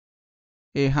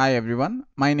Hey, hi everyone.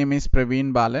 My name is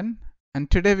Praveen Balan, and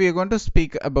today we are going to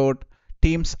speak about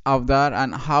Teams Avatar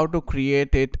and how to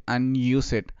create it and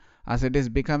use it, as it is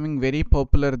becoming very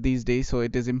popular these days. So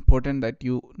it is important that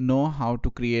you know how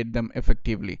to create them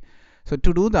effectively. So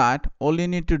to do that, all you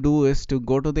need to do is to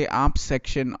go to the apps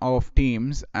section of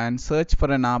Teams and search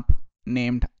for an app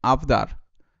named Avatar.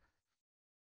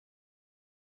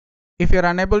 If you're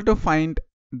unable to find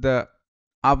the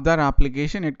Avatar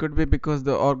application, it could be because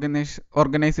the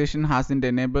organization hasn't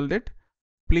enabled it.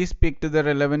 Please speak to the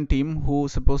relevant team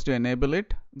who's supposed to enable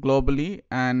it globally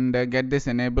and get this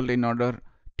enabled in order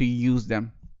to use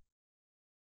them.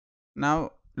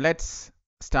 Now let's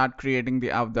start creating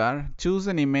the avatar. Choose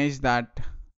an image that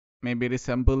maybe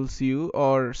resembles you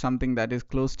or something that is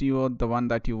close to you or the one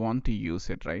that you want to use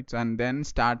it, right? And then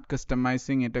start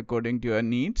customizing it according to your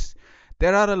needs.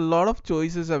 There are a lot of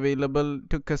choices available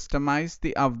to customize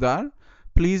the avatar.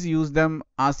 Please use them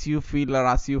as you feel or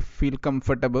as you feel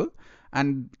comfortable,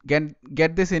 and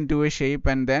get this into a shape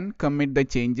and then commit the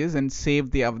changes and save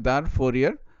the avatar for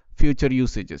your future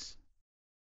usages.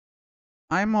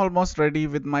 I'm almost ready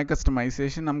with my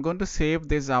customization. I'm going to save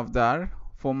this avatar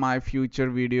for my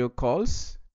future video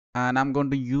calls, and I'm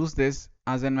going to use this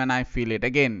as and when I feel it.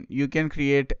 Again, you can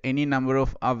create any number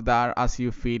of avatar as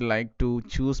you feel like to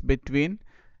choose between,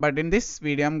 but in this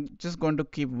video I'm just going to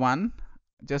keep one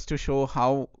just to show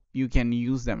how you can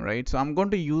use them, right? So I'm going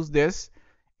to use this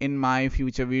in my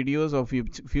future videos or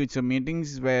future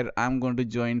meetings where I'm going to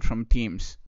join from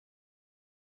Teams.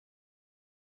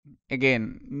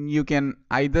 Again, you can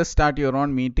either start your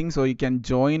own meetings or you can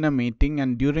join a meeting,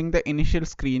 and during the initial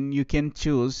screen you can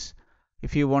choose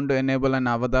if you want to enable an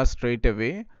avatar straight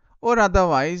away, or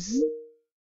otherwise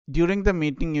during the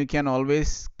meeting you can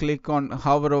always click on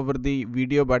hover over the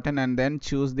video button and then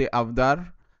choose the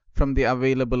avatar from the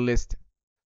available list,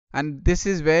 and this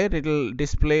is where it will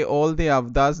display all the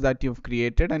avatars that you've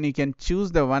created, and you can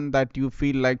choose the one that you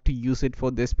feel like to use it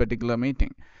for this particular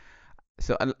meeting.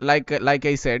 So like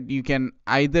I said, you can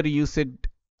either use it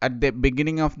at the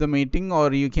beginning of the meeting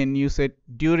or you can use it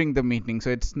during the meeting. So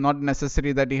it's not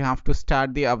necessary that you have to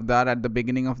start the avatar at the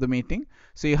beginning of the meeting.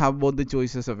 So you have both the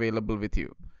choices available with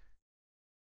you.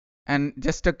 And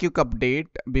just a quick update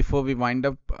before we wind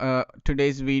up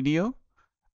today's video.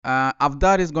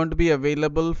 Avatar is going to be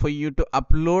available for you to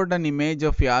upload an image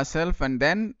of yourself and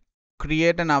then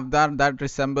create an avatar that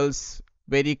resembles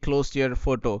very close to your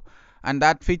photo, and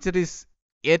that feature is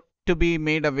yet to be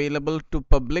made available to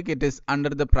public. It is under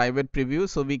the private preview,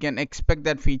 so we can expect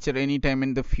that feature anytime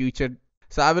in the future.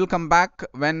 So I will come back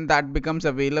when that becomes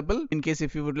available. In case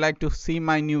if you would like to see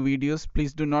my new videos,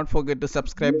 please do not forget to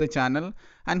subscribe the channel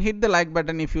and hit the like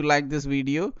button if you like this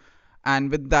video. And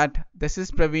with that, this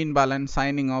is Praveen Balan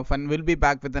signing off, and we'll be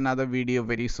back with another video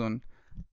very soon.